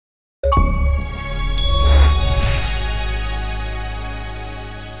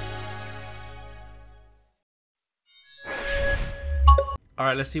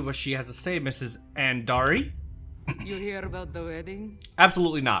Alright, let's see what she has to say, Mrs. Andari. You hear about the wedding?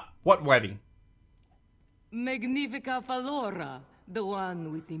 Absolutely not. What wedding? Magnifica Falora, the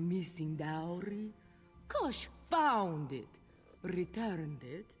one with the missing dowry. Kosh found it, returned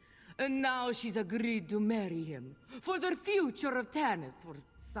it, and now she's agreed to marry him for the future of Tanith for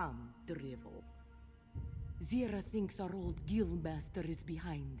some drivel. Zira thinks our old guildmaster is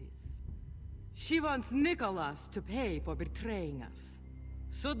behind this. She wants Nicholas to pay for betraying us.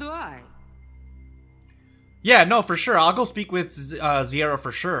 So do I. Yeah, no, for sure. I'll go speak with Zierra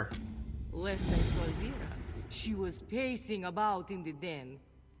for sure. Last I saw Zira, she was pacing about in the den,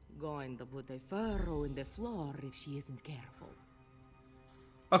 going to put a furrow in the floor if she isn't careful.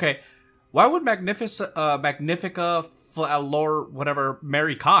 Okay, why would Magnifica Flor whatever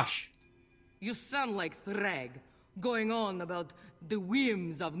marry Kosh? You sound like Thrag, going on about the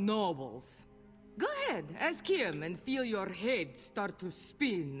whims of nobles. Go ahead, ask him and feel your head start to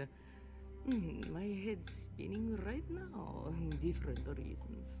spin. My head's spinning right now, in different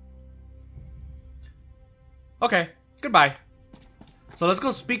reasons. Okay, goodbye. So let's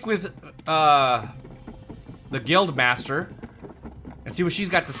go speak with the guild master and see what she's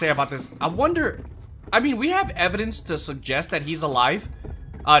got to say about this. I wonder, I mean, we have evidence to suggest that he's alive,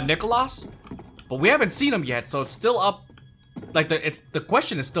 Nicholas, but we haven't seen him yet, so it's still up. Like the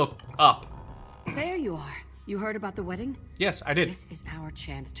question is still up. There you are. You heard about the wedding? Yes, I did. This is our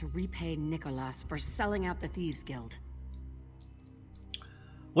chance to repay Nicholas for selling out the Thieves Guild.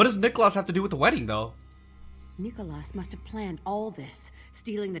 What does Nicholas have to do with the wedding, though? Nicholas must have planned all this,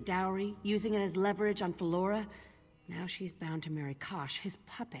 stealing the dowry, using it as leverage on Flora. Now she's bound to marry Kosh, his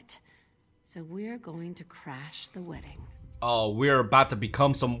puppet. So we're going to crash the wedding. Oh, we're about to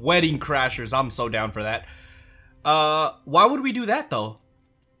become some wedding crashers. I'm so down for that. Why would we do that, though?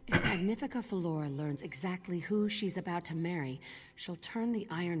 If Magnifica Flora learns exactly who she's about to marry, she'll turn the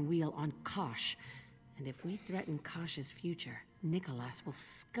iron wheel on Kosh. And if we threaten Kosh's future, Nicholas will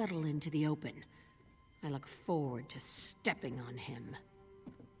scuttle into the open. I look forward to stepping on him.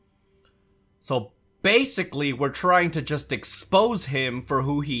 So basically, we're trying to just expose him for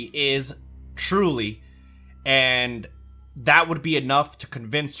who he is truly. And that would be enough to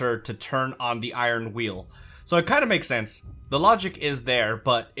convince her to turn on the iron wheel. So it kind of makes sense. The logic is there,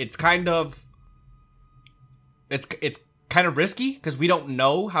 but it's kind of... It's kind of risky, because we don't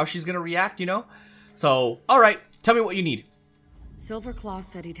know how she's going to react, you know? So, alright, tell me what you need. Silverclaw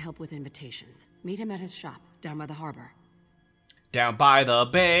said he'd help with invitations. Meet him at his shop, down by the harbor. Down by the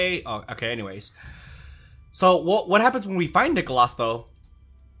bay. Oh, okay, anyways. So, what happens when we find Nicholas, though?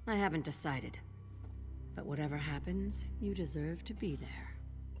 I haven't decided. But whatever happens, you deserve to be there.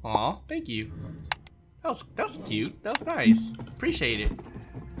 Aw, thank you. That's cute. That's nice. Appreciate it.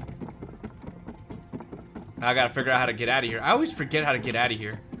 Now I gotta figure out how to get out of here. I always forget how to get out of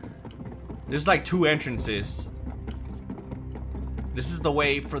here. There's like 2 entrances. This is the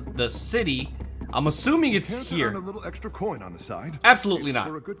way for the city. I'm assuming it's here. Earn a little extra coin on the side. Absolutely not.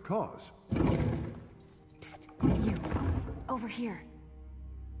 For a good cause. You, over here.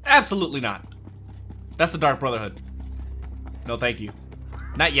 Absolutely not. That's the Dark Brotherhood. No, thank you.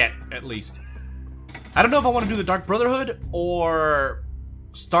 Not yet, at least. I don't know if I want to do the Dark Brotherhood or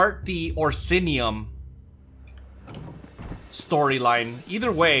start the Orsinium storyline.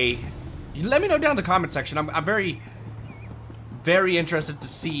 Either way, you let me know down in the comment section. I'm very, very interested to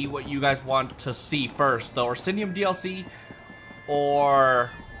see what you guys want to see first. The Orsinium DLC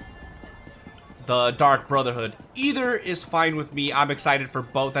or the Dark Brotherhood. Either is fine with me. I'm excited for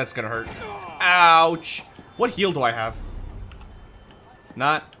both. That's gonna hurt. Ouch. What heal do I have?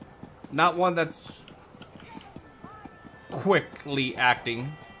 Not one that's quickly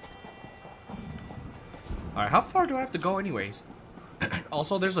acting. Alright, how far do I have to go anyways?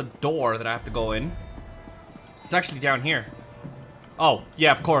 Also, there's a door that I have to go in. It's actually down here. Oh,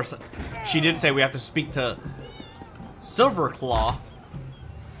 yeah, of course. She did say we have to speak to Silverclaw.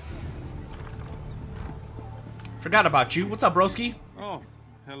 Forgot about you. What's up, broski? Oh,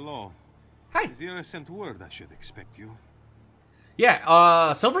 hello. Hi. Zira sent word I should expect you. Yeah,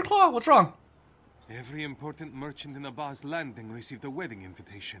 Silverclaw? What's wrong? Every important merchant in Abba's landing received a wedding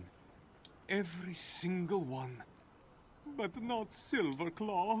invitation. Every single one. But not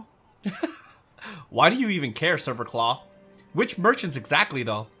Silverclaw. Why do you even care, Silverclaw? Which merchants exactly,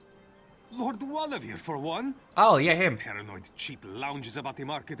 though? Lord Wallavier, for one. Oh, yeah, him. Paranoid cheat lounges about the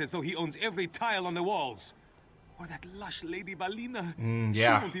market as though he owns every tile on the walls. Or that lush Lady Balina.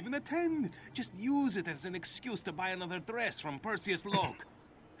 Yeah. She won't even attend. Just use it as an excuse to buy another dress from Perseus Locke.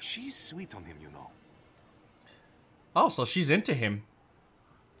 She's sweet on him, you know. Oh, so she's into him.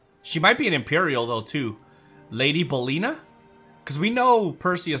 She might be an Imperial, though, too. Lady Balina? Because we know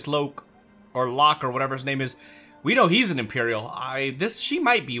Perseus Locke, or Locke, or whatever his name is. We know he's an Imperial. She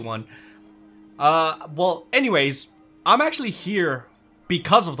might be one. Well, anyways, I'm actually here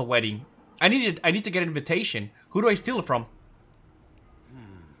because of the wedding. I need to get an invitation. Who do I steal it from?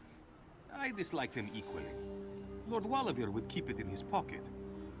 I dislike them equally. Lord Wallavier would keep it in his pocket.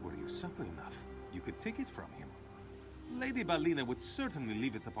 Were you subtle enough, you could take it from him. Lady Balina would certainly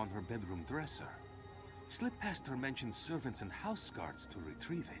leave it upon her bedroom dresser. Slip past her mentioned servants and house guards to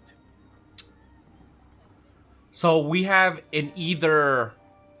retrieve it. So we have in either...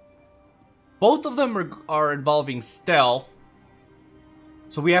 Both of them are involving stealth.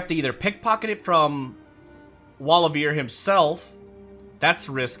 So we have to either pickpocket it from Wallavier himself. That's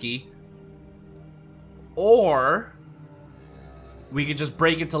risky. Or we could just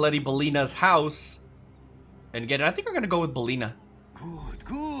break into Lady Balina's house and get it. I think we're going to go with Balina. Good,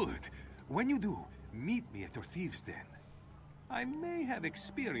 good. When you do, meet me at your thieves' den. I may have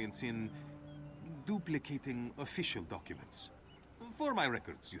experience in duplicating official documents. For my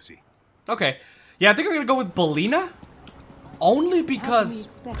records, you see. Okay. Yeah, I think I'm going to go with Balina. Only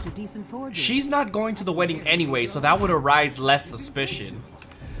because she's not going to the wedding anyway, so that would arise less suspicion.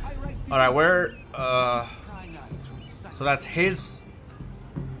 Alright, where... So that's his...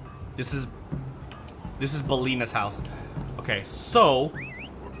 This is Balina's house. Okay, so...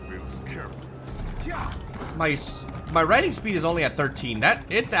 My writing speed is only at 13.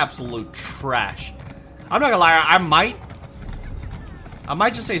 It's absolute trash. I'm not gonna lie, I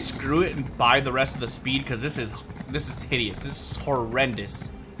might just say screw it and buy the rest of the speed, because this is hideous. This is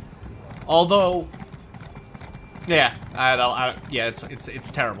horrendous. Although, yeah, yeah,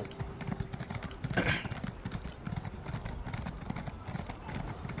 it's terrible.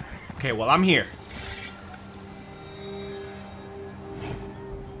 Okay, well, I'm here.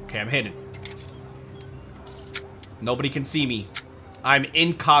 Okay, I'm hidden. Nobody can see me. I'm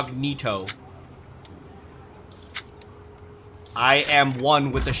incognito. I am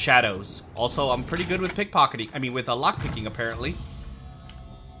one with the shadows. Also, I'm pretty good with pickpocketing. I mean, with lockpicking, apparently.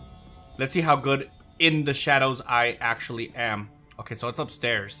 Let's see how good in the shadows I actually am. Okay, so it's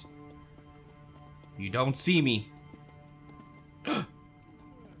upstairs. You don't see me.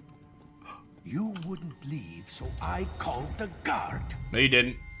 You wouldn't leave, so I called the guard. No, you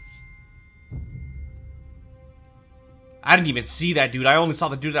didn't. I didn't even see that dude. I only saw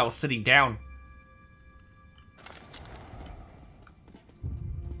the dude that was sitting down.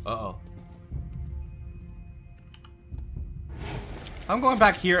 Uh-oh. I'm going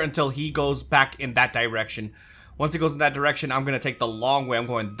back here until he goes back in that direction. Once he goes in that direction, I'm going to take the long way. I'm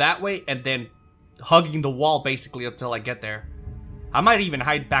going that way and then hugging the wall basically until I get there. I might even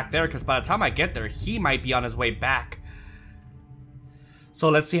hide back there because by the time I get there, he might be on his way back. So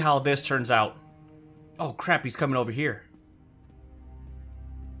let's see how this turns out. Oh crap, he's coming over here.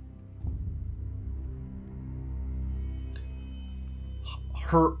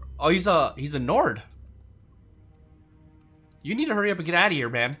 Oh, he's a Nord. You need to hurry up and get out of here,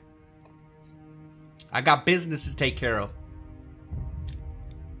 man. I got business to take care of.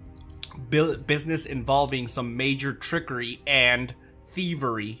 Business involving some major trickery and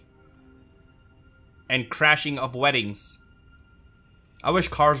thievery. And crashing of weddings. I wish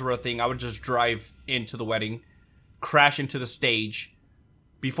cars were a thing. I would just drive into the wedding. Crash into the stage.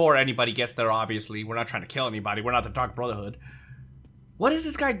 Before anybody gets there, obviously. We're not trying to kill anybody. We're not the Dark Brotherhood. What is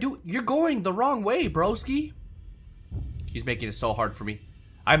this guy do? You're going the wrong way, broski. He's making it so hard for me.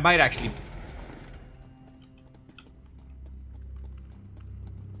 I might actually...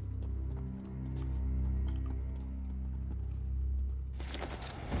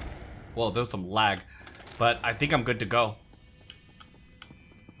 Well, there was some lag. But I think I'm good to go.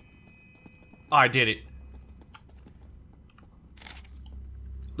 Oh, I did it.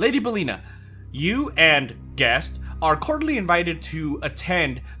 Lady Balina, you and guest are cordially invited to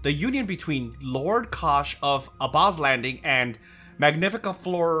attend the union between Lord Kosh of Abaz Landing and Magnifica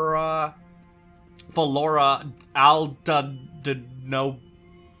Flora Aldadno,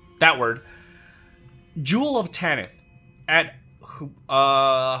 that word, Jewel of Tanith at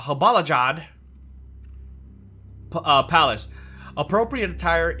Habalajad Palace. Appropriate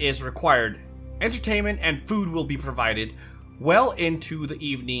attire is required. Entertainment and food will be provided. Well into the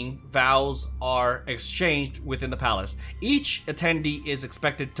evening, vows are exchanged within the palace. Each attendee is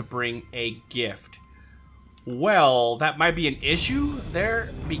expected to bring a gift. Well, that might be an issue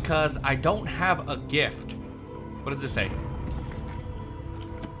there because I don't have a gift. What does this say?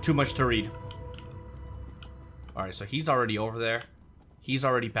 Too much to read. Alright, so he's already over there. He's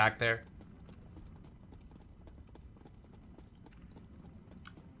already back there.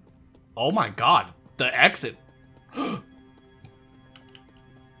 Oh my god, the exit.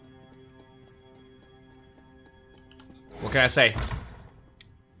 What can I say?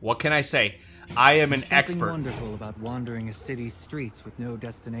 What can I say? I am an Something expert. wonderful about wandering a city's streets with no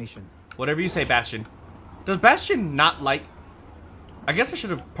destination. Whatever you say, Bastion. Does Bastion not like... I guess I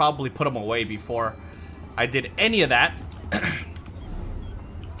should have probably put him away before I did any of that.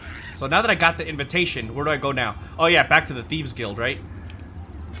 So now that I got the invitation, where do I go now? Oh yeah, back to the Thieves Guild, right?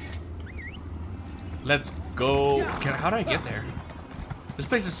 Let's go. How do I get there? This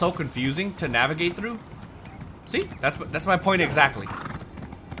place is so confusing to navigate through. See? That's my point exactly.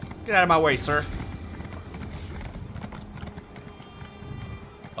 Get out of my way, sir.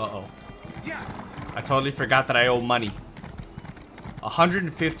 Uh-oh. I totally forgot that I owe money.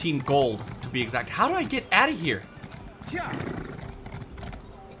 115 gold, to be exact. How do I get out of here?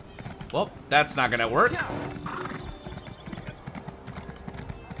 Well, that's not gonna work.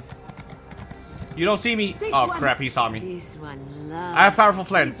 You don't see me. Oh crap, he saw me. This one loves. I have powerful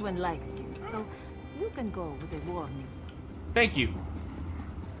friends. This one likes you, so you can go with a warning. Thank you.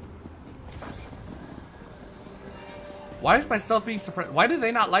 Why is my stealth being suppressed? Why do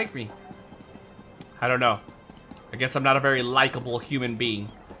they not like me? I don't know. I guess I'm not a very likable human being.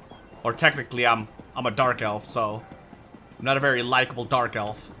 Or technically, I'm a dark elf, so I'm not a very likable dark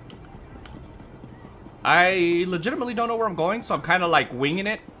elf. I legitimately don't know where I'm going, so I'm kind of like winging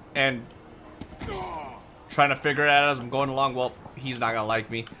it and trying to figure it out as I'm going along. Well, he's not gonna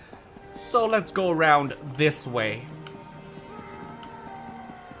like me. So let's go around this way.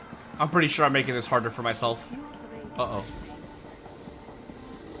 I'm pretty sure I'm making this harder for myself. Uh-oh.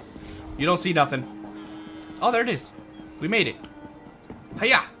 You don't see nothing. Oh, there it is. We made it.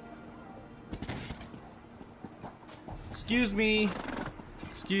 Hiya! Excuse me.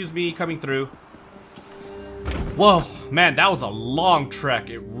 Excuse me, coming through. Whoa, man, that was a long trek.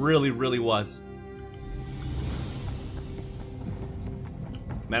 It really, really was.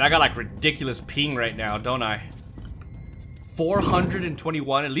 Man, I got like ridiculous ping right now, don't I?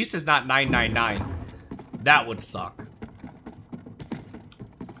 421. At least it's not 999. That would suck.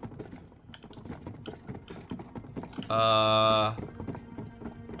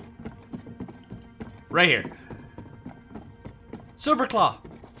 Right here. Silverclaw.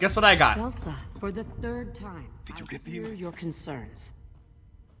 Guess what I got? Elsa, for the third time, Did you get the hear your concerns.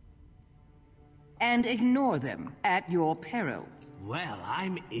 And ignore them at your peril. Well,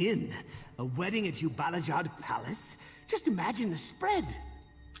 I'm in. A wedding at Ubalajad Palace? Just imagine the spread.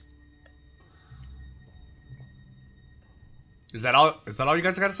 Is that all? Is that all you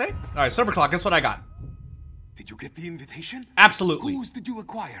guys got to say? All right, Silverclaw. Guess what I got? Did you get the invitation? Absolutely. Whose did you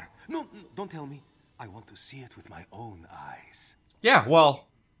acquire? No, don't tell me. I want to see it with my own eyes. Yeah. Well,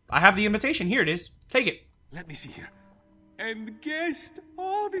 I have the invitation. Here it is. Take it. Let me see here. And guest.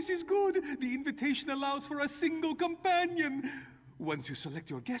 Oh, this is good. The invitation allows for a single companion. Once you select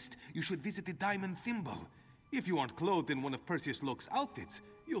your guest, you should visit the Diamond Thimble. If you aren't clothed in one of Perseus Locke's outfits,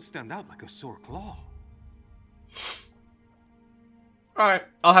 you'll stand out like a sore claw. Alright,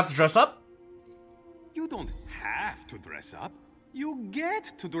 I'll have to dress up. You don't have to dress up. You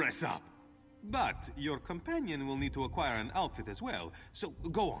get to dress up. But your companion will need to acquire an outfit as well. So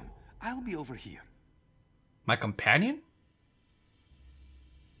go on. I'll be over here. My companion?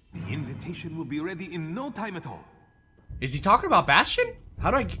 The invitation will be ready in no time at all. Is he talking about Bastion?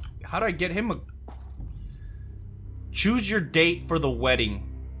 How do I get him a... Choose your date for the wedding.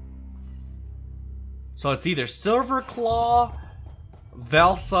 So it's either Silverclaw,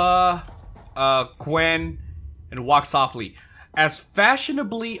 Velsa, Gwen, and Walk Softly. As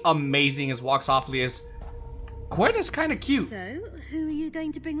fashionably amazing as Walk Softly is, Gwen is kind of cute. So, who are you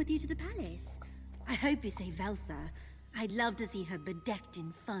going to bring with you to the palace? I hope you say Velsa. I'd love to see her bedecked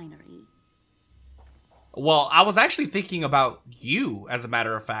in finery. Well, I was actually thinking about you, as a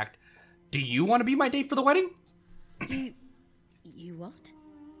matter of fact. Do you want to be my date for the wedding? You what?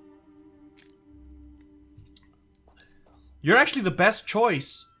 You're actually the best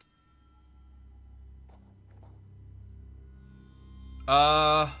choice.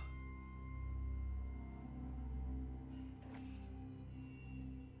 I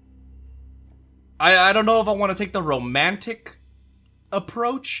don't know if I want to take the romantic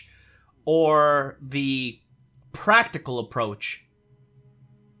approach or the practical approach.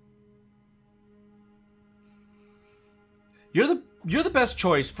 You're the best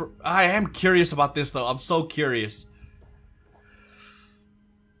choice for... I am curious about this though. I'm so curious.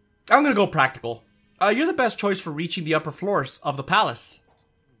 I'm gonna go practical. You're the best choice for reaching the upper floors of the palace.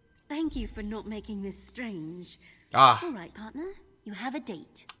 Thank you for not making this strange. Ah. All right, partner. You have a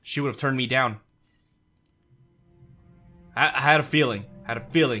date. She would have turned me down. I had a feeling. I'm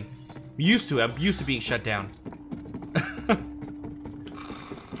used to being shut down.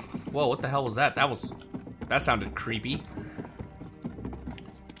 Whoa, what the hell was that? That sounded creepy.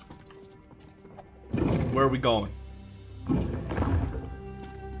 Where are we going?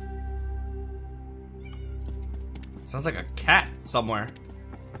 Sounds like a cat somewhere.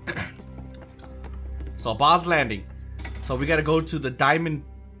 So, Boss Landing. So, we gotta go to the diamond...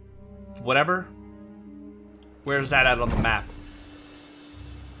 whatever. Where's that at on the map?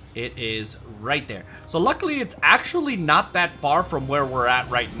 It is right there. So, luckily, it's actually not that far from where we're at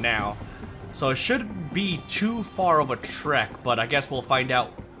right now. So, it shouldn't be too far of a trek. But I guess we'll find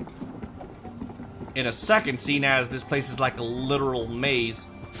out in a second, seeing as this place is like a literal maze.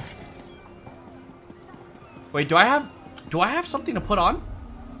 Wait, do I have something to put on?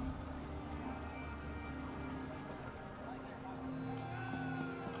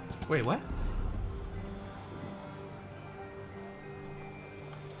 Wait, what?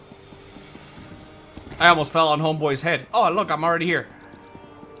 I almost fell on Homeboy's head. Oh, look, I'm already here.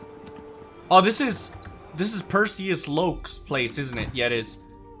 Oh, this is Perseus Loke's place, isn't it? Yeah, it is.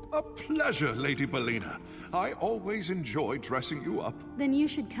 A pleasure, Lady Bellina. I always enjoy dressing you up. Then you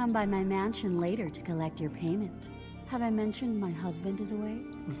should come by my mansion later to collect your payment. Have I mentioned my husband is away?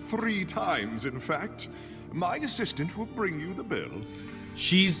 3 times, in fact. My assistant will bring you the bill.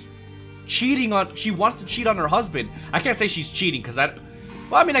 She's cheating on... She wants to cheat on her husband. I can't say she's cheating, because I...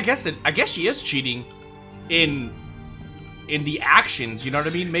 Well, I mean, I guess she is cheating in the actions, you know what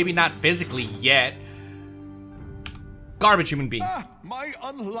I mean? Maybe not physically yet. Garbage human being. Ah, my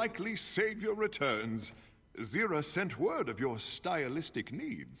unlikely savior returns. Zira sent word of your stylistic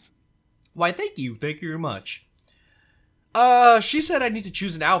needs. Why, thank you. Thank you very much. She said I need to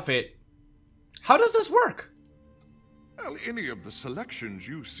choose an outfit. How does this work? Well, any of the selections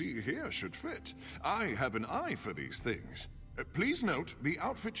you see here should fit. I have an eye for these things. Please note, the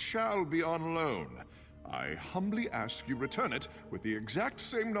outfit shall be on loan. I humbly ask you return it with the exact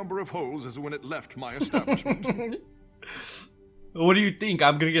same number of holes as when it left my establishment. What do you think?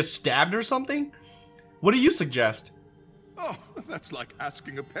 I'm gonna get stabbed or something? What do you suggest? Oh, that's like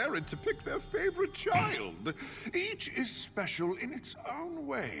asking a parent to pick their favorite child. Each is special in its own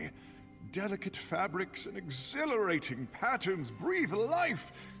way. Delicate fabrics and exhilarating patterns breathe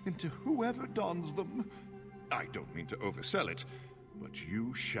life into whoever dons them. I don't mean to oversell it, but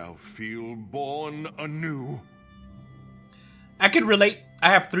you shall feel born anew. I can relate. I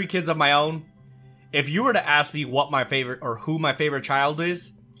have 3 kids of my own. If you were to ask me what my favorite or who my favorite child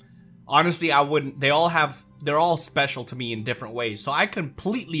is, honestly, I wouldn't. They're all special to me in different ways. So I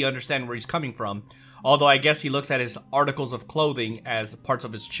completely understand where he's coming from. Although I guess he looks at his articles of clothing as parts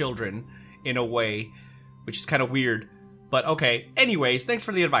of his children in a way, which is kind of weird. But okay. Anyways, thanks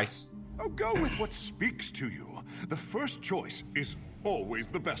for the advice. Oh, go with what speaks to you. The first choice is always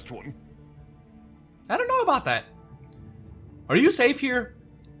the best one. I don't know about that. Are you safe here?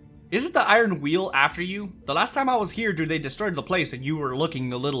 Isn't the iron wheel after you? The last time I was here, dude, they destroyed the place and you were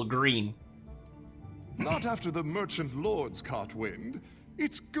looking a little green. Not after the merchant lords caught wind.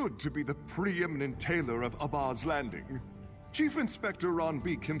 It's good to be the preeminent tailor of Abad's Landing. Chief Inspector Ron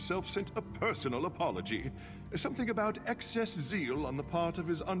Beek himself sent a personal apology. Something about excess zeal on the part of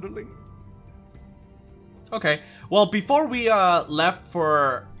his underling. Okay, well, before we left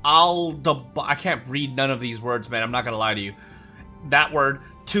for I can't read none of these words, man, I'm not gonna lie to you. That word,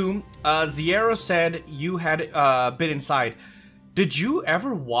 tomb, Ziera said you had been inside. Did you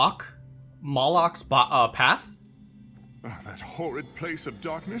ever walk Moloch's path? That horrid place of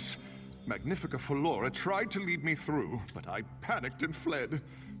darkness? Magnifica Flora tried to lead me through, but I panicked and fled.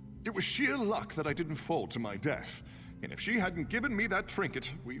 It was sheer luck that I didn't fall to my death. And if she hadn't given me that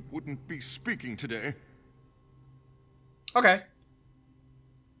trinket, we wouldn't be speaking today. Okay.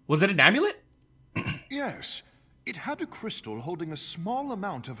 Was it an amulet? Yes. It had a crystal holding a small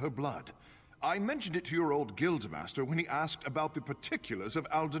amount of her blood. I mentioned it to your old guildmaster when he asked about the particulars of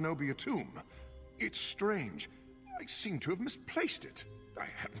Aldenobia tomb. It's strange. I seem to have misplaced it. I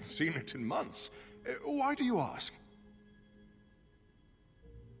haven't seen it in months. Why do you ask?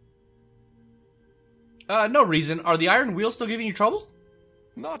 No reason. Are the iron wheels still giving you trouble?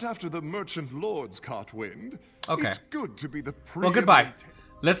 Not after the merchant lords caught wind. Okay. It's good to be the Well, goodbye.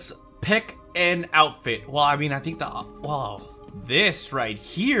 Let's pick an outfit. Well, I mean, I think this right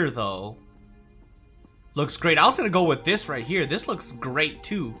here, though, looks great. I was gonna go with this right here. This looks great,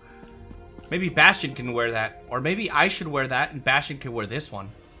 too. Maybe Bastion can wear that. Or maybe I should wear that and Bastion can wear this one.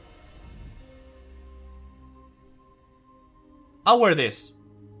 I'll wear this.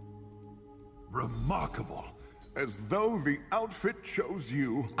 Remarkable. As though the outfit chose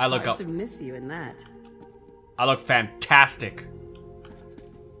you. I look up. Hard to miss you in that. I look fantastic.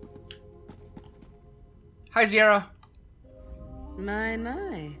 Hi, Ziera.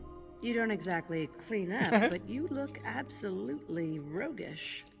 My. You don't exactly clean up, but you look absolutely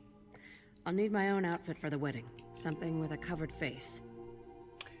roguish. I'll need my own outfit for the wedding. Something with a covered face.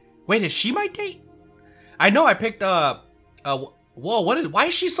 Wait, is she my date? I know I picked, whoa, why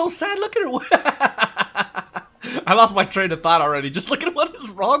is she so sad? Look at her. I lost my train of thought already. Just look at what is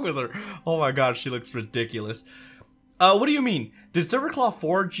wrong with her. Oh my god, she looks ridiculous. What do you mean? Did Silverclaw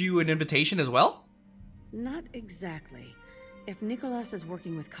forge you an invitation as well? Not exactly. If Nicholas is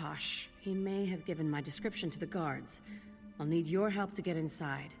working with Kosh, he may have given my description to the guards. I'll need your help to get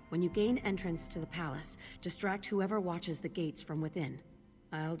inside. When you gain entrance to the palace, distract whoever watches the gates from within.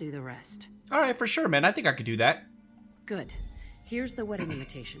 I'll do the rest. Alright, for sure, man. I think I could do that. Good. Here's the wedding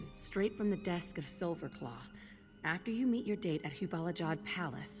invitation, straight from the desk of Silverclaw. After you meet your date at Hubalajad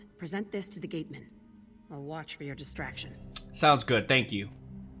Palace, present this to the gateman. I'll watch for your distraction. Sounds good, thank you.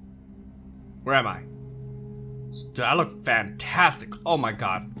 Where am I? Dude, I look fantastic. Oh my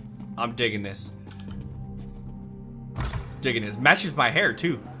god. I'm digging this. Digging this. Matches my hair,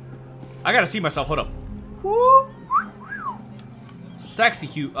 too. I gotta see myself. Hold up. Woo!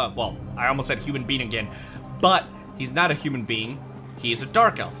 Sexy well, I almost said human being again. But he's not a human being. He's a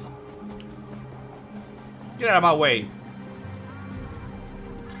dark elf. Get out of my way.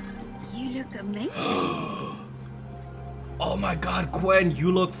 You look amazing. Oh my god, Gwen,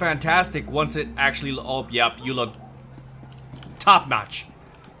 you look fantastic. Once it actually... Oh, yep, you look top notch.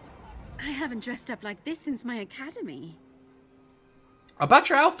 I haven't dressed up like this since my academy. About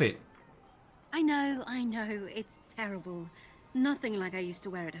your outfit. I know. It's terrible. Nothing like I used to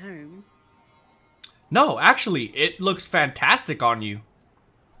wear at home. No, actually, it looks fantastic on you.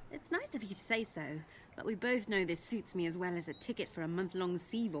 It's nice of you to say so, but we both know this suits me as well as a ticket for a month-long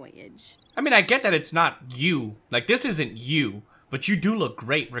sea voyage. I mean, I get that it's not you. Like, this isn't you, but you do look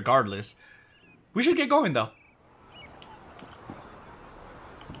great regardless. We should get going, though.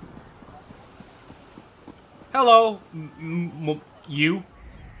 Hello, you.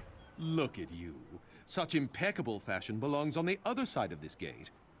 Look at you. Such impeccable fashion belongs on the other side of this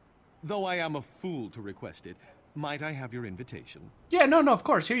gate. Though I am a fool to request it, might I have your invitation? Yeah, no, of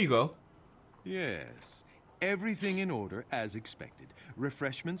course. Here you go. Yes. Everything in order as expected.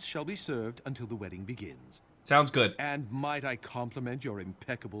 Refreshments shall be served until the wedding begins. Sounds good. And might I compliment your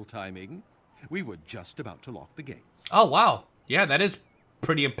impeccable timing? We were just about to lock the gates. Oh, wow. Yeah, that is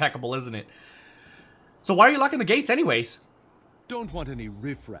pretty impeccable, isn't it? So why are you locking the gates anyways? Don't want any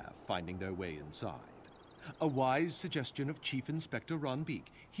riffraff finding their way inside. A wise suggestion of Chief Inspector Ron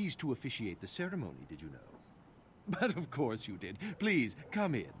Beek. He's to officiate the ceremony, did you know? But of course you did. Please,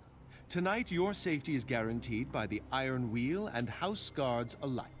 come in. Tonight, your safety is guaranteed by the Iron Wheel and House Guards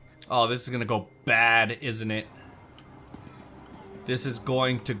alike. Oh, this is gonna go bad, isn't it? This is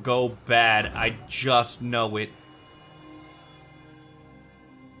going to go bad. I just know it.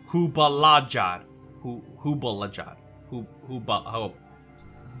 Hubalajad. Hubalajad. Oh.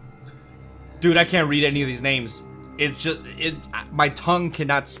 Dude, I can't read any of these names. It's just, my tongue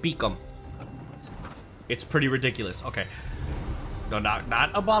cannot speak them. It's pretty ridiculous. Okay. No,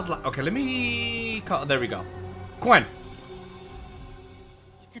 not a Bosla. Okay, let me call, there we go. Gwen.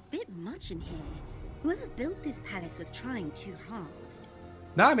 It's a bit much in here. Whoever built this palace was trying too hard.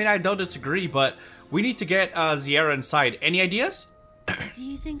 No, I mean, I don't disagree, but we need to get Ziera inside. Any ideas? Do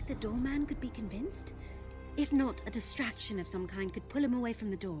you think the doorman could be convinced? If not, a distraction of some kind could pull him away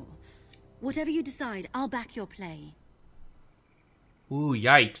from the door. Whatever you decide, I'll back your play. Ooh,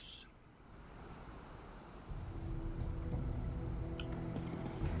 yikes.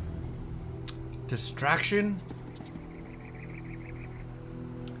 Distraction?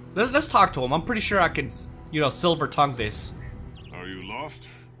 Let's talk to him. I'm pretty sure I can, silver tongue this. Are you lost?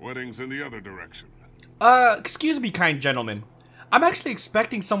 Wedding's in the other direction. Excuse me, kind gentleman. I'm actually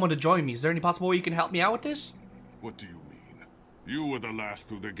expecting someone to join me. Is there any possible way you can help me out with this? What do you mean? You were the last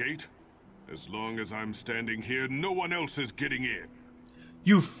through the gate. As long as I'm standing here, no one else is getting in.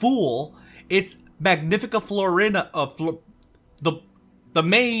 You fool! It's Magnifica Florina of the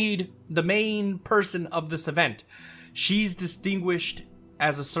main person of this event. She's distinguished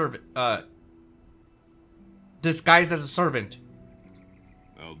as a servant, disguised as a servant.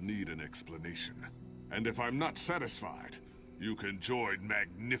 I'll need an explanation. And if I'm not satisfied, you can join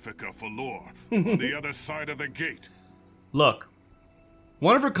Magnifica Falor on the other side of the gate. Look,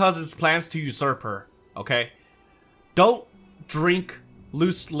 one of her cousins plans to usurp her, okay? Don't drink his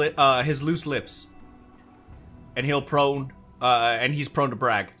loose lips. And he's prone to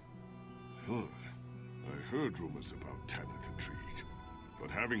brag. Huh. I heard rumors about Tanith intrigue,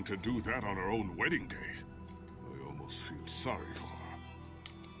 but having to do that on her own wedding day, I almost feel sorry for her.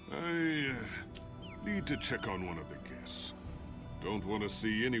 I need to check on one of the guests. Don't want to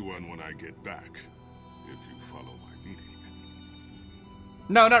see anyone when I get back, if you follow my leading.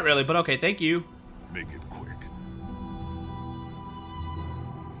 No, not really, but okay, thank you. Make it quick.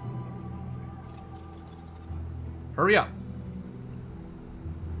 Hurry up.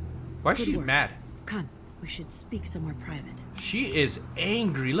 Why is Good she work. mad? Come, we should speak somewhere private. She is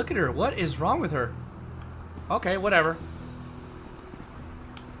angry. Look at her. What is wrong with her? Okay, whatever.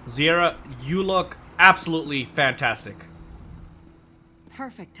 Zira, you look absolutely fantastic.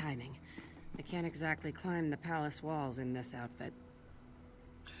 Perfect timing. I can't exactly climb the palace walls in this outfit.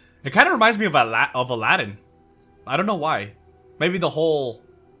 It kind of reminds me of Aladdin. I don't know why. Maybe the whole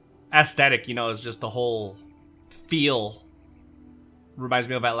aesthetic, you know, is just the whole feel reminds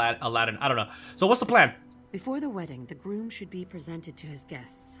me of Aladdin. I don't know. So what's the plan? Before the wedding, the groom should be presented to his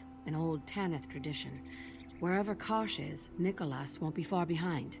guests. An old Tanith tradition. Wherever Kosh is, Nicholas won't be far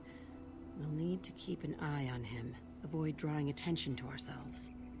behind. We'll need to keep an eye on him. Avoid drawing attention to ourselves.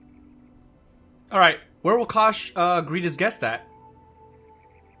 Alright, where will Kosh greet his guest at?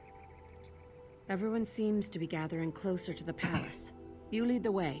 Everyone seems to be gathering closer to the palace. You lead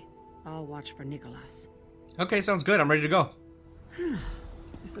the way. I'll watch for Nicholas. Okay, sounds good. I'm ready to go.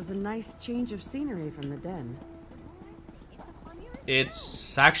 This is a nice change of scenery from the den.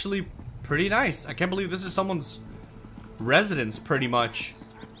 It's actually pretty nice. I can't believe this is someone's residence, pretty much.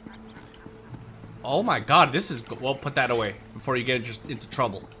 Oh my god, this is... Well, put that away before you get just into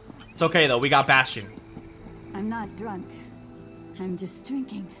trouble. It's okay, though. We got Bastion. I'm not drunk. I'm just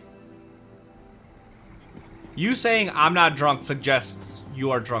drinking. You saying I'm not drunk suggests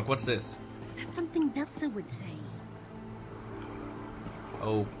you are drunk. What's this? That's something Belsa would say.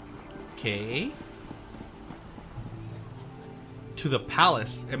 Okay. To the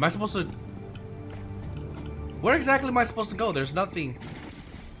palace. Am I supposed to... Where exactly am I supposed to go? There's nothing...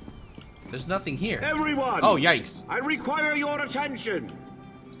 There's nothing here. Everyone! Oh, yikes. I require your attention.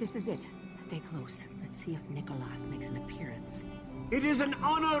 This is it. Stay close. Let's see if Nicholas makes an appearance. It is an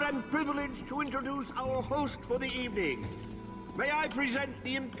honor and privilege to introduce our host for the evening. May I present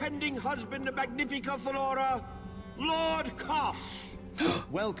the impending husband of Magnifica Flora, Lord Kosh.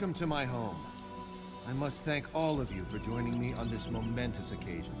 Welcome to my home. I must thank all of you for joining me on this momentous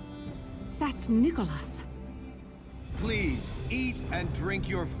occasion. That's Nicholas. Please, eat and drink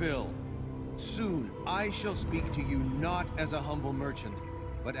your fill. Soon, I shall speak to you not as a humble merchant,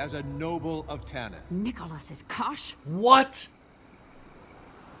 but as a noble of Tanith. Nicholas is Kosh? What?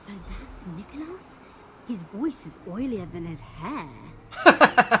 So that's Nicholas? His voice is oilier than his hair.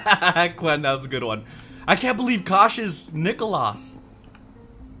 Gwen, that was a good one. I can't believe Kosh is Nicholas.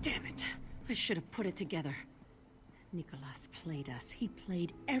 Damn it. I should have put it together. Nicholas played us. He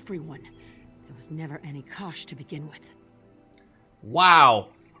played everyone. There was never any Kosh to begin with. Wow.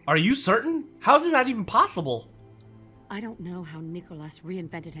 Are you certain? How is that even possible? I don't know how Nicholas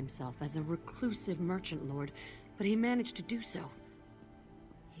reinvented himself as a reclusive merchant lord, but he managed to do so.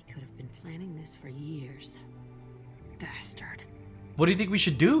 He could have been planning this for years. Bastard. What do you think we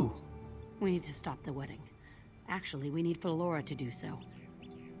should do? We need to stop the wedding. Actually, we need Flora to do so.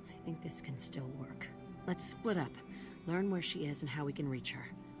 I think this can still work. Let's split up, learn where she is and how we can reach her.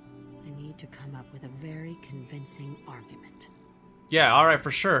 I need to come up with a very convincing argument. Yeah, alright,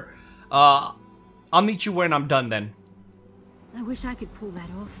 for sure. I'll meet you when I'm done then. I wish I could pull that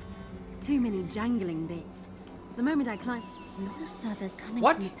off. Too many jangling bits. The moment I climb, a lot of servers coming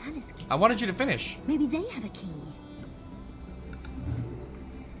What? from the palace kitchen. I wanted you to finish. Maybe they have a key.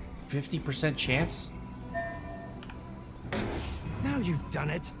 50% chance? Now you've done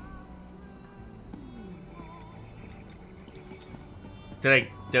it.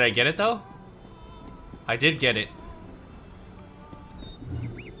 Did I get it though? I did get it.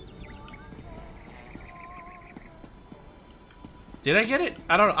 Did I get it?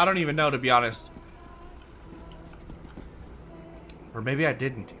 I don't even know, to be honest. Or maybe I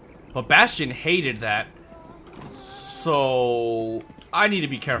didn't. But Bastion hated that. So I need to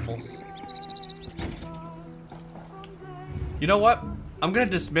be careful. You know what? I'm gonna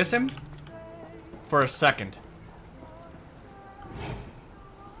dismiss him for a second.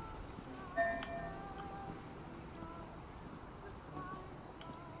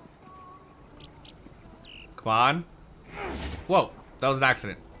 Come on. Whoa, that was an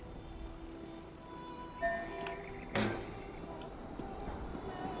accident.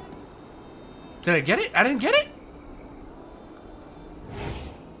 Did I get it? I didn't get it?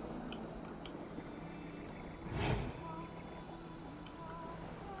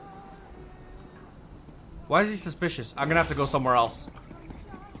 Why is he suspicious? I'm gonna have to go somewhere else.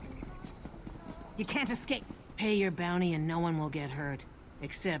 You can't escape. Pay your bounty and no one will get hurt.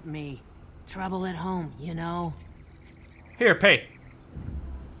 Except me. Trouble at home, you know? Here, pay.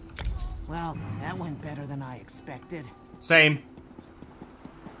 Well, that went better than I expected. Same.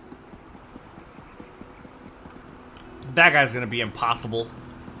 That guy's gonna be impossible.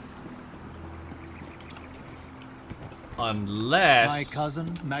 Unless... My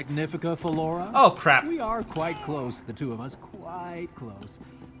cousin, Magnifica Flora. Oh, crap. We are quite close, the two of us. Quite close.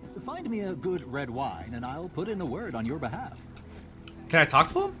 Find me a good red wine, and I'll put in a word on your behalf. Can I talk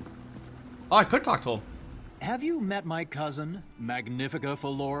to him? Oh, I could talk to him. Have you met my cousin, Magnifica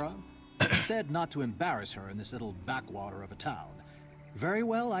Flora? Said not to embarrass her in this little backwater of a town. Very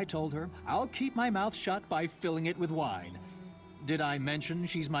well, I told her. I'll keep my mouth shut by filling it with wine. Did I mention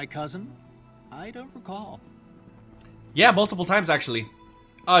she's my cousin? I don't recall. Yeah, multiple times, actually.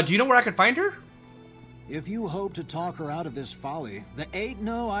 Do you know where I could find her? If you hope to talk her out of this folly, the ain't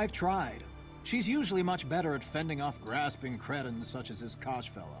no I've tried. She's usually much better at fending off grasping cretins such as this Kosh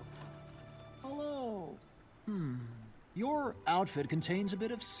fellow. Hello. Your outfit contains a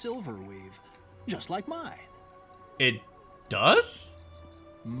bit of silver weave, just like mine. It does?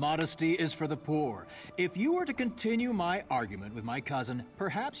 Modesty is for the poor. If you were to continue my argument with my cousin,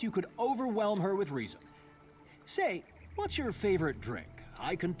 perhaps you could overwhelm her with reason. Say, what's your favorite drink?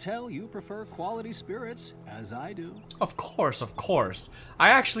 I can tell you prefer quality spirits, as I do. Of course, of course. I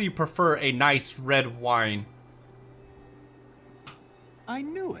actually prefer a nice red wine. I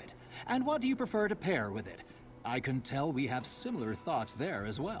knew it. And what do you prefer to pair with it? I can tell we have similar thoughts there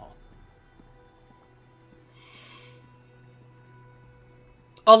as well.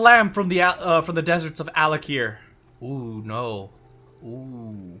 A lamb from the deserts of Alakir. Ooh, no.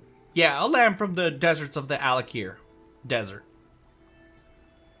 Ooh. Yeah, a lamb from the deserts of the Alakir desert.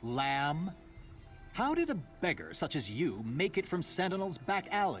 Lamb? How did a beggar such as you make it from Sentinel's back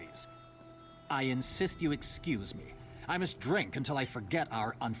alleys? I insist you excuse me. I must drink until I forget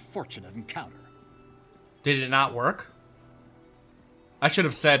our unfortunate encounter. Did it not work? I should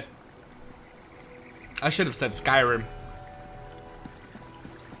have said Skyrim.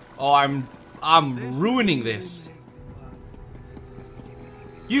 Oh, I'm ruining this.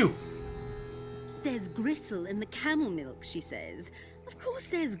 You. There's gristle in the camel milk, she says. Of course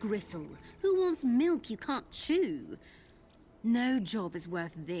there's gristle. Who wants milk you can't chew? No job is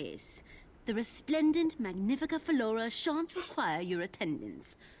worth this. The resplendent Magnifica Flora shan't require your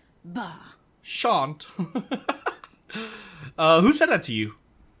attendance. Bah. Shan't? Who said that to you?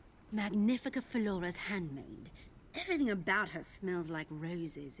 Magnifica Flora's handmaid. Everything about her smells like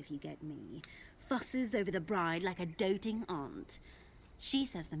roses, if you get me. Fusses over the bride like a doting aunt. She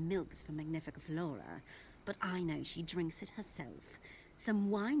says the milk's for Magnifica Flora, but I know she drinks it herself.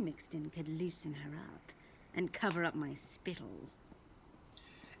 Some wine mixed in could loosen her up and cover up my spittle.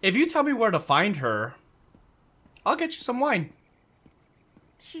 If you tell me where to find her, I'll get you some wine.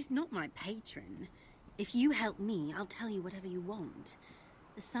 She's not my patron. If you help me, I'll tell you whatever you want.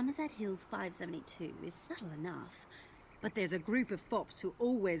 The Somerset Hills 572 is subtle enough, but there's a group of fops who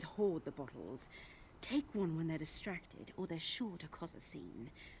always hoard the bottles. Take one when they're distracted, or they're sure to cause a scene,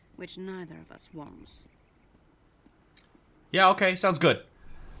 which neither of us wants. Yeah, okay, sounds good.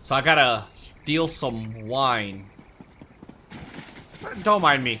 So I gotta steal some wine. Don't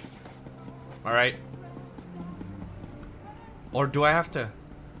mind me. Alright. Or do I have to...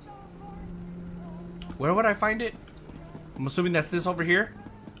 Where would I find it? I'm assuming that's this over here.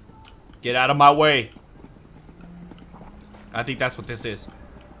 Get out of my way. I think that's what this is.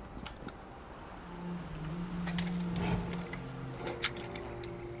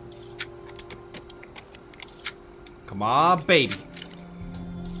 Come on, baby.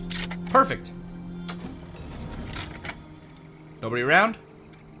 Perfect. Nobody around?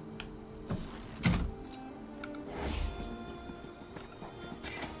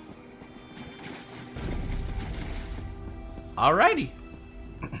 Alrighty.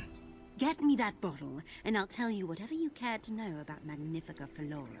 Get me that bottle, and I'll tell you whatever you care to know about Magnifica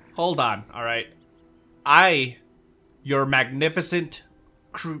Flora. Hold on, alright. Your magnificent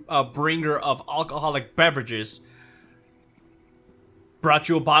bringer of alcoholic beverages, brought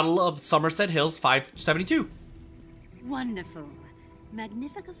you a bottle of Somerset Hills 572. Wonderful.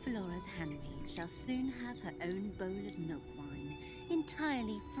 Magnifica Flora's handmaid shall soon have her own bowl of milk wine,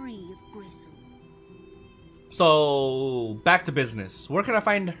 entirely free of gristle. So, back to business. Where can I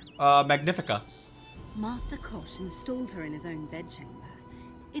find Magnifica? Master Kosh installed her in his own bedchamber.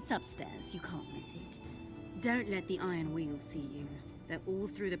 It's upstairs, you can't miss it. Don't let the iron wheels see you. They're all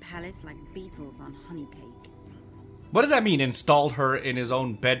through the palace like beetles on honey cake. What does that mean, installed her in his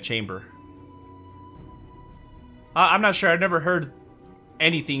own bedchamber? I'm not sure. I've never heard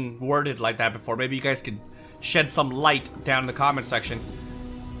anything worded like that before. Maybe you guys could shed some light down in the comment section.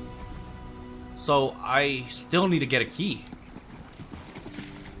 So, I still need to get a key.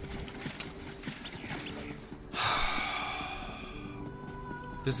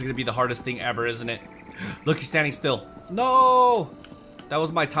 This is gonna be the hardest thing ever, isn't it? Look, he's standing still. No! That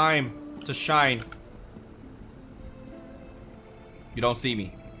was my time to shine. You don't see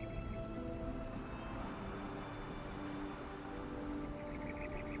me.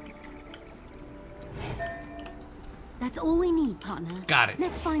 That's all we need, partner. Got it.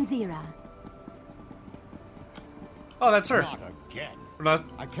 Let's find Zira. Oh, that's her. Not again.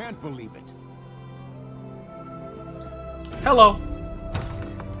 I can't believe it. Hello.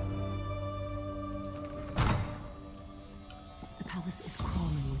 The palace is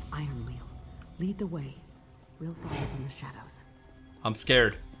crawling with Iron Wheel. Lead the way. We'll follow from the shadows. I'm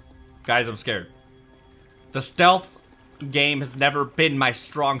scared. Guys, I'm scared. The stealth game has never been my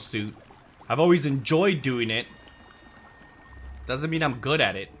strong suit. I've always enjoyed doing it. Doesn't mean I'm good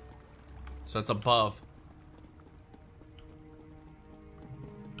at it. So it's above.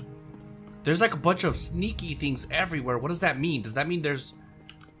 There's like a bunch of sneaky things everywhere. What does that mean? Does that mean there's...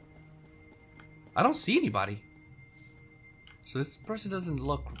 I don't see anybody. So this person doesn't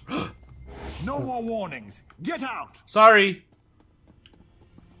look... No more warnings. Get out! Sorry.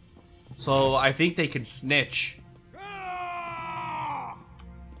 So I think they can snitch.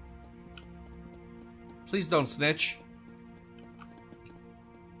 Please don't snitch.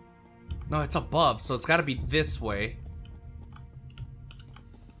 No, it's above, so it's gotta be this way.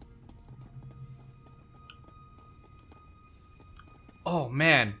 Oh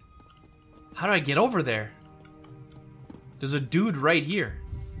man. How do I get over there? There's a dude right here.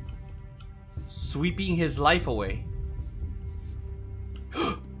 Sweeping his life away.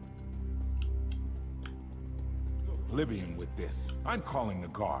 Oblivion with this. I'm calling the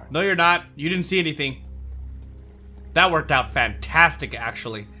guard. No, you're not. You didn't see anything. That worked out fantastic,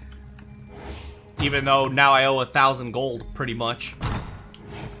 actually. Even though now I owe 1,000 gold, pretty much.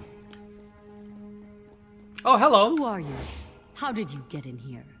 Oh, hello. Who are you? How did you get in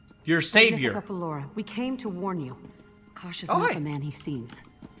here? Your savior. Magnifica Flora, we came to warn you. Kosh is Oh, not hi. the man he seems.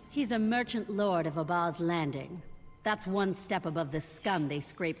 He's a merchant lord of Abba's Landing. That's one step above the scum they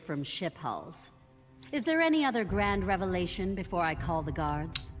scrape from ship hulls. Is there any other grand revelation before I call the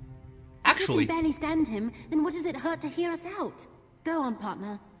guards? Actually... If you can barely stand him, then what does it hurt to hear us out? Go on,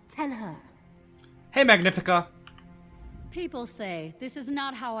 partner. Tell her. Hey, Magnifica. People say this is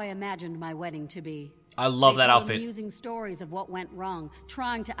not how I imagined my wedding to be. I love They that tell outfit. amusing stories of what went wrong,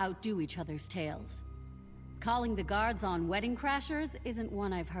 trying to outdo each other's tales. Calling the guards on wedding crashers isn't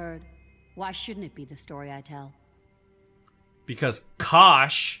one I've heard. Why shouldn't it be the story I tell? Because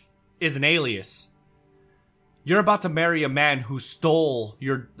Kosh is an alias. You're about to marry a man who stole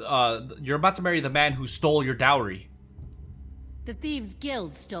your, you're about to marry the man who stole your dowry. The Thieves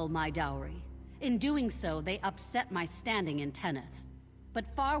Guild stole my dowry. In doing so, they upset my standing in Tenneth.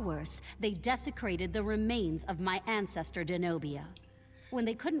 But far worse, they desecrated the remains of my ancestor Denobia. When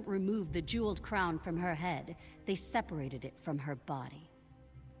they couldn't remove the jeweled crown from her head, they separated it from her body.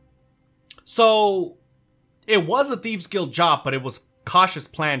 So, it was a Thieves Guild job, but it was Kosh's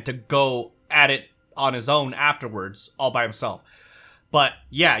plan to go at it on his own afterwards, all by himself. But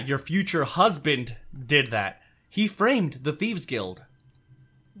yeah, your future husband did that. He framed the Thieves Guild.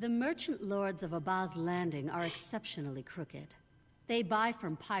 The merchant lords of Abba's Landing are exceptionally crooked. They buy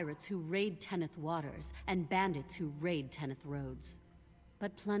from pirates who raid Tenneth waters and bandits who raid Tenneth roads.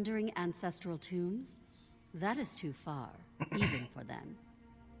 But plundering ancestral tombs? That is too far, even for them.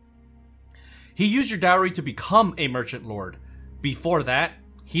 He used your dowry to become a merchant lord. Before that,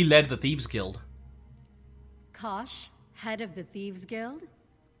 he led the Thieves Guild. Kosh, head of the Thieves Guild?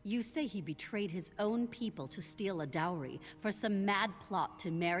 You say he betrayed his own people to steal a dowry for some mad plot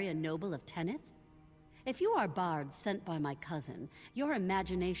to marry a noble of Tenneth? If you are bards sent by my cousin, your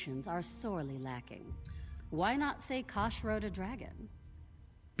imaginations are sorely lacking. Why not say Kosh rode a dragon?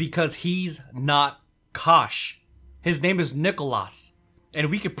 Because he's not Kosh. His name is Nicholas, and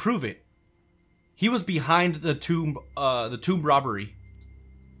we could prove it. He was behind the tomb robbery.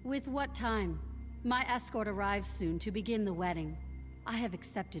 With what time? My escort arrives soon to begin the wedding. I have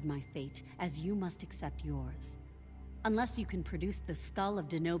accepted my fate, as you must accept yours. Unless you can produce the skull of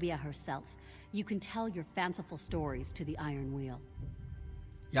Denobia herself, you can tell your fanciful stories to the Iron Wheel.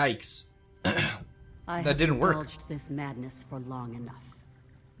 Yikes. I That didn't work. have indulged this madness for long enough.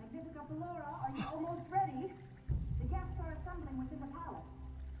 Magnifica Flora, are you almost ready? The guests are assembling within the palace.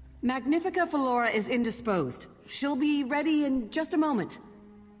 Magnifica Flora is indisposed. She'll be ready in just a moment.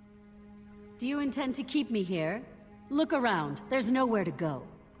 Do you intend to keep me here? Look around. There's nowhere to go.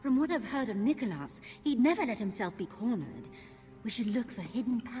 From what I've heard of Nicholas, he'd never let himself be cornered. We should look for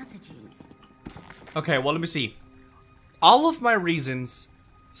hidden passages. Okay, well, let me see. All of my reasons,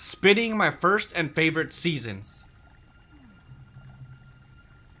 spitting my first and favorite seasons.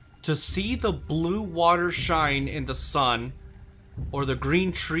 To see the blue water shine in the sun, or the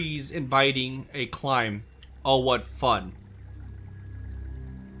green trees inviting a climb. Oh, what fun.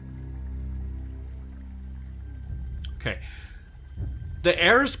 Okay. The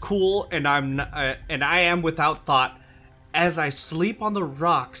air is cool, and I am without thought as I sleep on the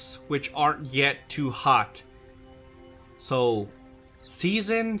rocks, which aren't yet too hot. So,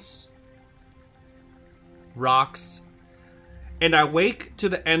 seasons, rocks, and I wake to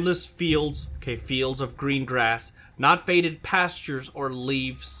the endless fields, fields of green grass, not faded pastures or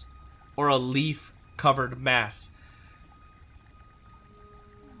leaves, or a leaf-covered mass.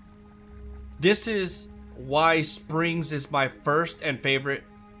 This is why springs is my first and favorite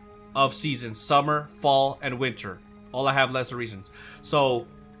of seasons. Summer, fall, and winter. All I have lesser reasons. So,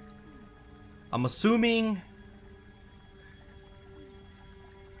 I'm assuming...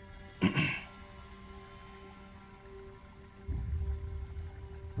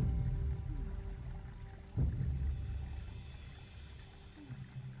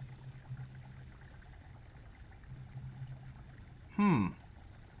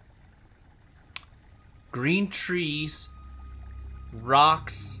 Green trees,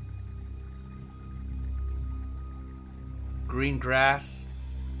 rocks, green grass.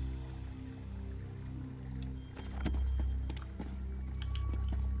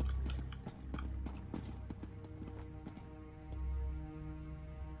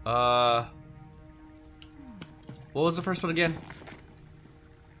 What was the first one again?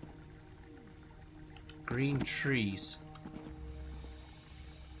 Green trees.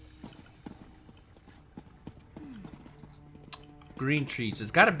 Green trees.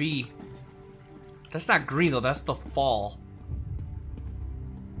 It's gotta be... That's not green though, that's the fall.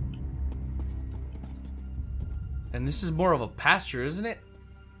 And this is more of a pasture, isn't it?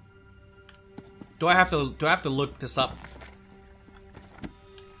 Do I have to look this up?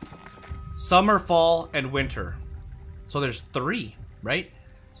 Summer, fall, and winter. So there's 3, right?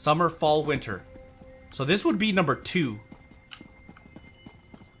 Summer, fall, winter. So this would be number 2.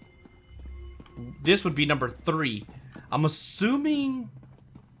 This would be number 3. I'm assuming...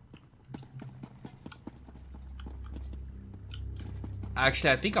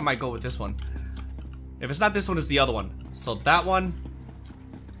 Actually, I think I might go with this one. If it's not this one, it's the other one. So that one...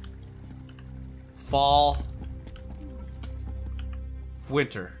 Fall...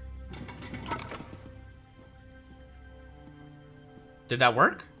 Winter. Did that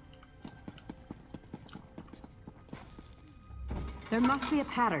work? There must be a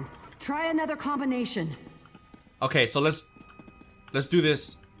pattern. Try another combination. Okay, so let's do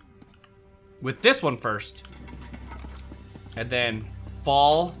this with this one first. And then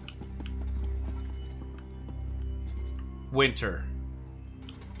fall, winter.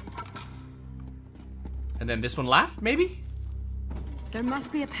 And then this one last, maybe? There must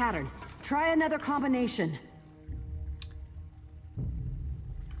be a pattern. Try another combination.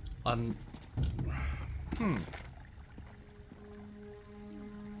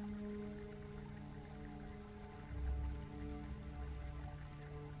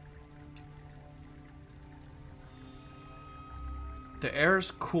 The air is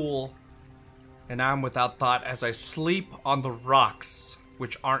cool, and I'm without thought as I sleep on the rocks,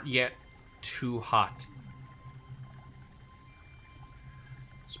 which aren't yet too hot.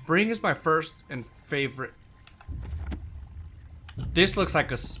 Spring is my first and favorite. This looks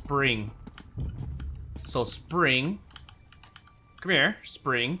like a spring. So spring. Come here,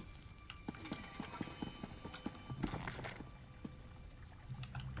 spring.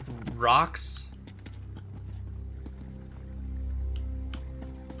 Rocks.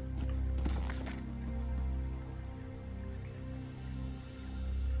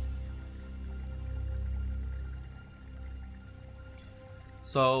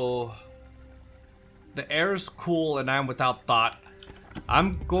 So, the air is cool and I'm without thought.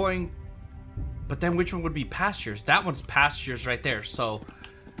 I'm going... But then which one would be pastures? That one's pastures right there, so...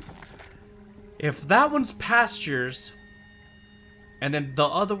 If that one's pastures... And then the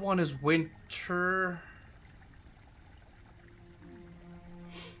other one is winter...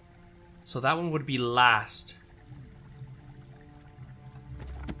 So that one would be last.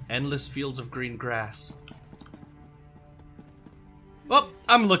 Endless fields of green grass. Well,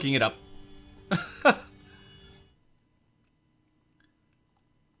 I'm looking it up. Let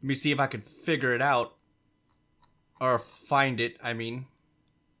me see if I can figure it out. Or find it, I mean.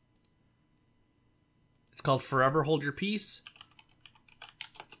 It's called Forever Hold Your Peace.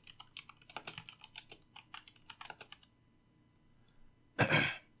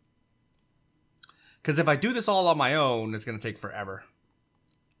 Because if I do this all on my own, it's going to take forever.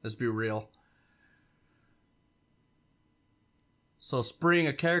 Let's be real. So spring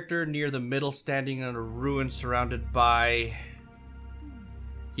a character near the middle standing on a ruin surrounded by...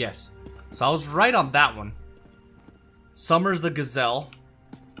 Yes. So I was right on that one. Summers the gazelle.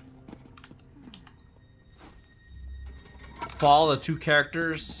 Fall, the two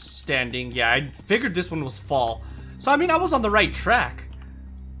characters standing. Yeah, I figured this one was fall. So I mean, I was on the right track.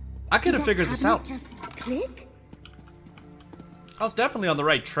 I could have figured this out. Just click? I was definitely on the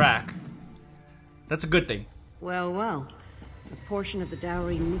right track. That's a good thing. Well, well. A portion of the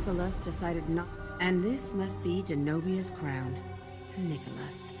dowry Nicholas decided not... And this must be Denobia's crown.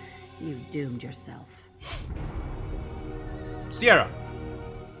 Nicholas, you've doomed yourself. Sierra.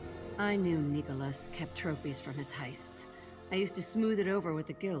 I knew Nicholas kept trophies from his heists. I used to smooth it over with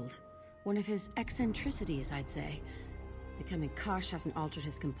the guild. One of his eccentricities, I'd say. Becoming Kosh hasn't altered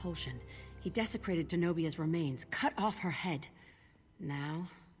his compulsion. He desecrated Denobia's remains, cut off her head. Now,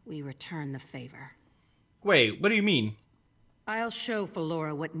 we return the favor. Wait, what do you mean? I'll show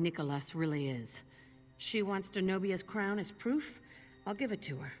Felora what Nicholas really is. She wants Denobia's crown as proof. I'll give it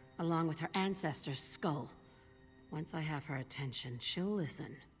to her, along with her ancestor's skull. Once I have her attention, she'll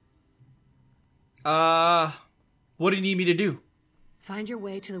listen. What do you need me to do? Find your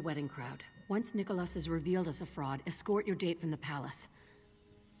way to the wedding crowd. Once Nicholas is revealed as a fraud, escort your date from the palace.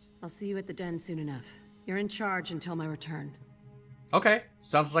 I'll see you at the den soon enough. You're in charge until my return. Okay,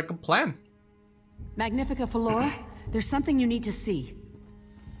 sounds like a plan. Magnifica Felora, there's something you need to see.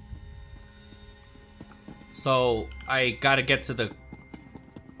 So, I gotta get to the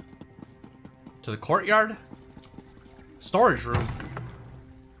courtyard? Storage room.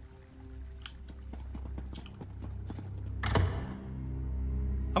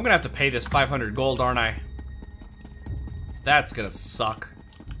 I'm gonna have to pay this 500 gold, aren't I? That's gonna suck.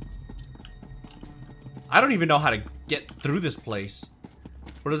 I don't even know how to get through this place.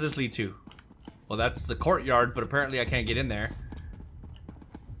 Where does this lead to? Well, that's the courtyard, but apparently I can't get in there.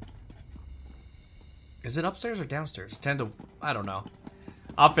 Is it upstairs or downstairs? I don't know.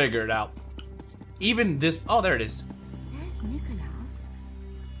 I'll figure it out. Even this, oh, there it is. There's Nicholas,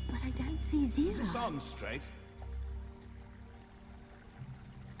 but I don't see Zira. Is this arm straight?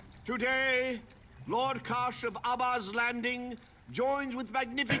 Today, Lord Kosh of Abba's Landing joins with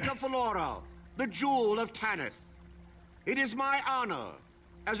Magnifica Felora, the Jewel of Tanith. It is my honor,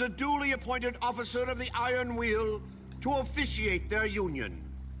 as a duly appointed officer of the Iron Wheel, to officiate their union.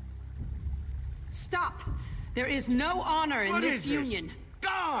 Stop! There is no honor in this union.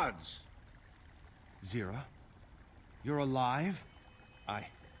 Guards! Zira? You're alive?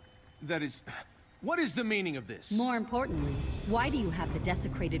 What is the meaning of this? More importantly, why do you have the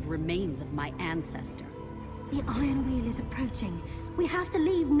desecrated remains of my ancestor? The Iron Wheel is approaching. We have to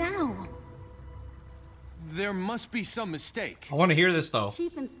leave now. There must be some mistake. I want to hear this, though.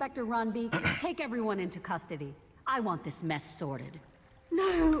 Chief Inspector Ronbeek, take everyone into custody. I want this mess sorted.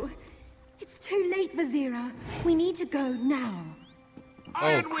 No! It's too late for Zira. We need to go now.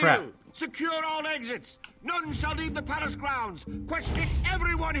 Iron crap. Wheel, secure all exits. None shall leave the palace grounds. Question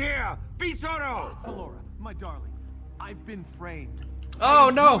everyone here. Be thorough. Felora, my darling, I've been framed.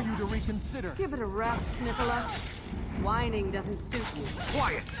 Oh, no. I implore you to reconsider. Give it a rest, Nicholas. Whining doesn't suit you.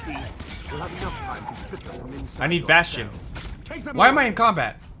 Quiet, thief. We'll have enough time to strip them from inside. I need Bastion. Take them Why am away. I in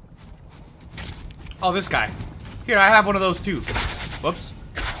combat? Oh, this guy. Here, I have one of those too. Whoops.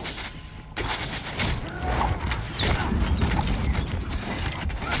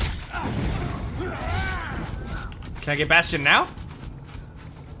 Can I get Bastion now?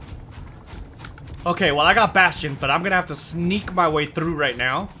 Okay, well I got Bastion, but I'm gonna have to sneak my way through right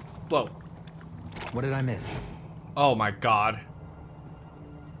now. Whoa. What did I miss? Oh my god.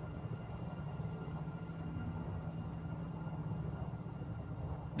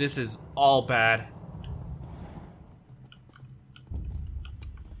 This is all bad.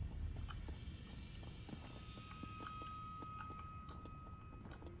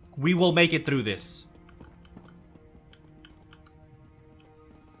 We will make it through this.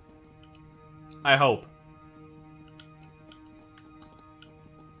 I hope.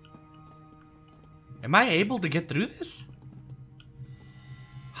 Am I able to get through this?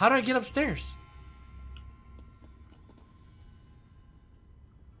 How do I get upstairs?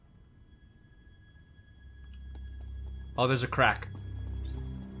 Oh, there's a crack.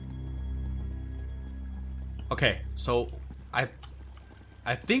 Okay, so I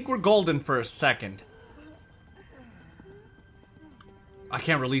think we're golden for a second. I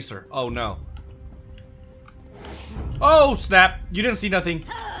can't release her. Oh no. Oh snap! You didn't see nothing.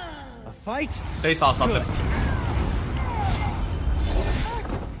 A fight? They saw something.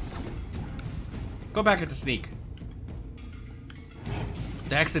 Go back into sneak.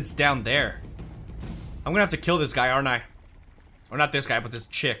 The exit's down there. I'm gonna have to kill this guy, aren't I? Or not this guy, but this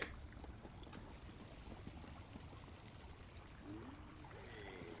chick.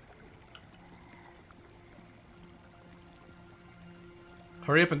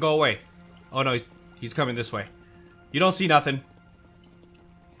 Hurry up and go away. Oh no, he's coming this way. You don't see nothing.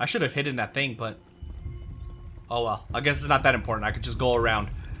 I should have hidden that thing, but... oh well, I guess it's not that important. I could just go around.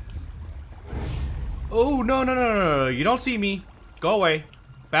 Oh, no, no, no, no, no. You don't see me. Go away.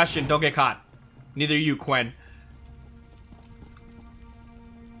 Bastion, don't get caught. Neither you, Quen.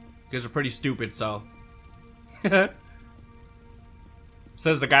 You guys are pretty stupid, so...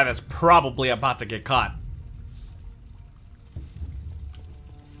 says the guy that's probably about to get caught.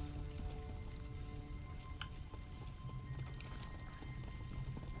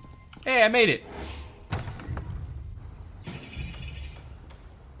 Hey, I made it.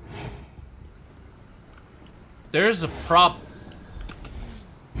 There's a crap.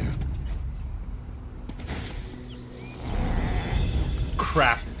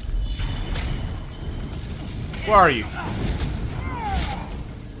 Where are you?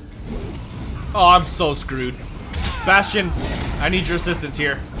 Oh, I'm so screwed. Bastion, I need your assistance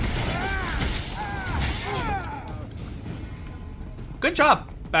here. Good job,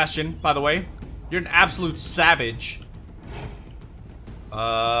 Bastion, by the way. You're an absolute savage.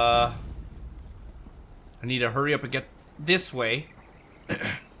 I need to hurry up and get this way.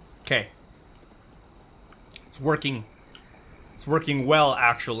 Okay. It's working. It's working well,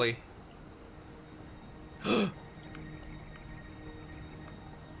 actually.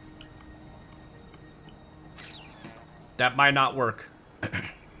 That might not work.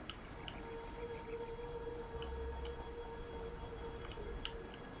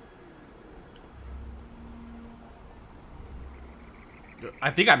 I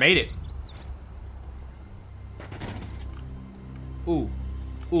think I made it. Ooh.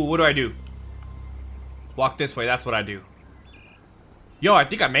 Ooh, what do I do? Walk this way, that's what I do. Yo, I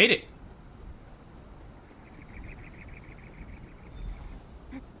think I made it.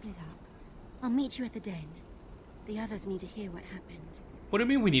 Let's split up. I'll meet you at the den. The others need to hear what happened. What do you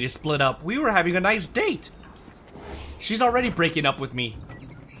mean we need to split up? We were having a nice date. She's already breaking up with me.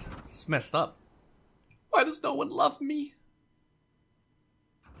 It's messed up. Why does no one love me?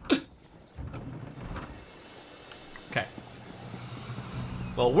 Okay.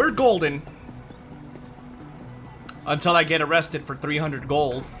 Well, we're golden. Until I get arrested for 300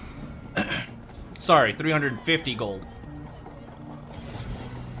 gold. Sorry, 350 gold.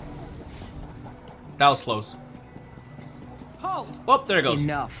 That was close. Halt! Oh, there it goes.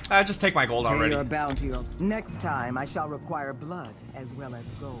 Enough. I just take my gold already. Your bounty. Next time, I shall require blood as well as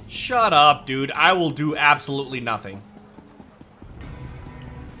gold. Shut up, dude. I will do absolutely nothing.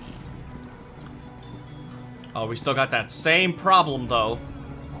 Oh, we still got that same problem, though.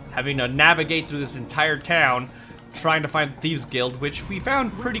 Having to navigate through this entire town, trying to find the Thieves Guild, which we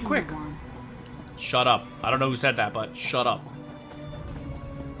found pretty quick. Shut up. I don't know who said that, but shut up.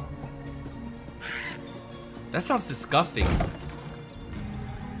 That sounds disgusting.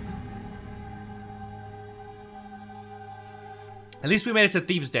 At least we made it to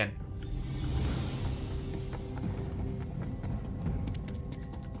Thieves' Den.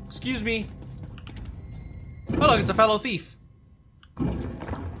 Excuse me. Oh look, it's a fellow thief.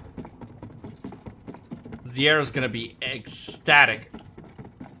 Zierra's gonna be ecstatic.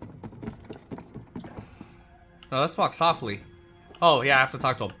 No, let's walk softly. Oh yeah, I have to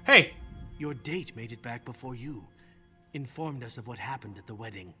talk to him. Hey! Your date made it back before you. Informed us of what happened at the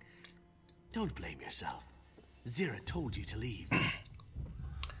wedding. Don't blame yourself. Zira told you to leave.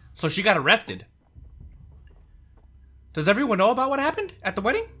 So she got arrested. Does everyone know about what happened at the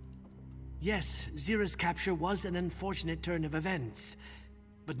wedding? Yes, Zira's capture was an unfortunate turn of events.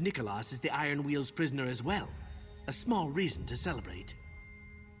 But Nicholas is the Iron Wheel's prisoner as well. A small reason to celebrate.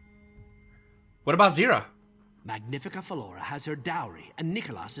 What about Zira? Magnifica Flora has her dowry, and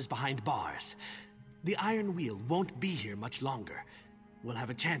Nicholas is behind bars. The Iron Wheel won't be here much longer. We'll have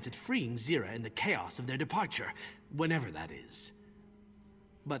a chance at freeing Zira in the chaos of their departure, whenever that is.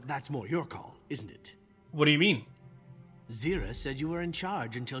 But that's more your call, isn't it? What do you mean? Zira said you were in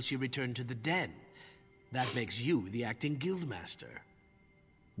charge until she returned to the den. That makes you the acting guildmaster.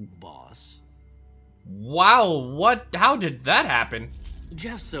 Boss. Wow, what? How did that happen?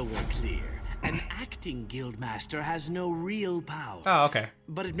 Just so we're clear, an acting guildmaster has no real power. Oh, okay.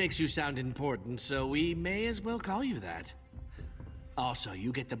 But it makes you sound important, so we may as well call you that. Also,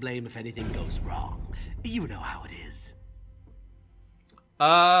 you get the blame if anything goes wrong. You know how it is.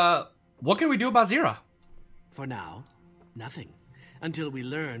 What can we do about Zira? For now, nothing. Until we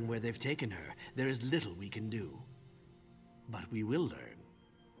learn where they've taken her, there is little we can do. But we will learn.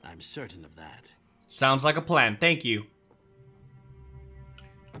 I'm certain of that. Sounds like a plan. Thank you.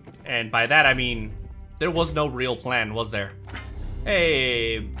 And by that I mean, there was no real plan, was there?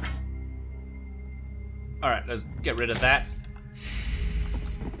 Hey. Alright, let's get rid of that.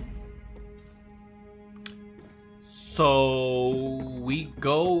 So we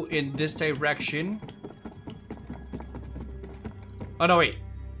go in this direction. Oh no, wait.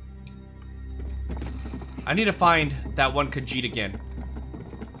 I need to find that one Khajiit again.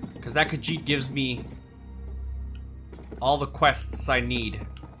 Because that Khajiit gives me all the quests I need.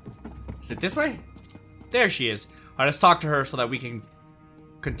 Is it this way? There she is. Alright, let's talk to her so that we can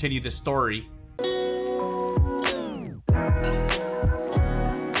continue this story.